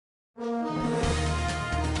A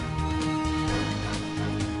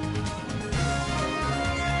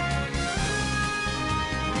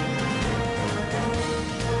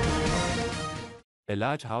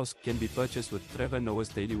large house can be purchased with Trevor Noah's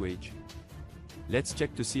daily wage. Let's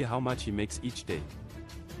check to see how much he makes each day.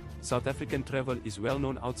 South African Trevor is well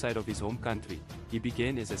known outside of his home country. He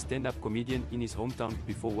began as a stand-up comedian in his hometown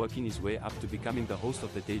before working his way up to becoming the host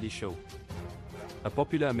of The Daily Show, a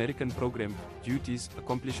popular American program. Duties,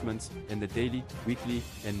 accomplishments, and the daily, weekly,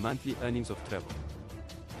 and monthly earnings of Trevor.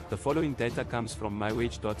 The following data comes from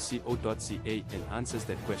mywage.co.za and answers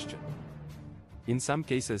that question. In some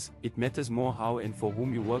cases, it matters more how and for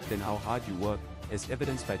whom you work than how hard you work, as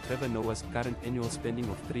evidenced by Trevor Noah's current annual spending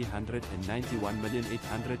of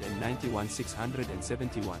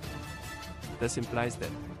 $391,891,671. This implies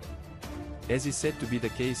that, as is said to be the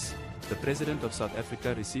case, the President of South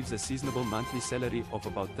Africa receives a seasonable monthly salary of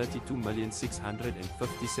about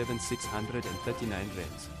 32,657,639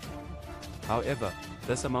 rands. However,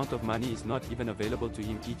 this amount of money is not even available to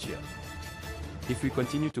him each year. If we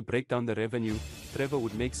continue to break down the revenue, Trevor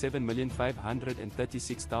would make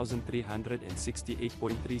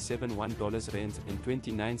 $7,536,368.371 rands and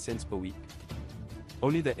 29 cents per week.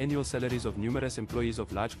 Only the annual salaries of numerous employees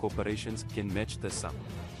of large corporations can match this sum.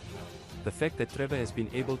 The fact that Trevor has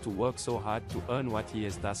been able to work so hard to earn what he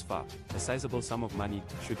has thus far, a sizable sum of money,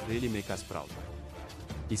 should really make us proud.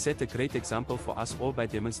 He set a great example for us all by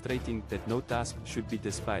demonstrating that no task should be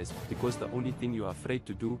despised, because the only thing you are afraid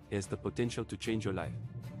to do has the potential to change your life.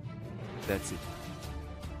 That's it.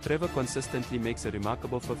 Trevor consistently makes a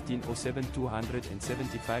remarkable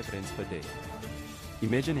 15,275 rands per day.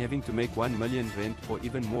 Imagine having to make 1 million rand or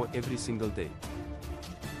even more every single day.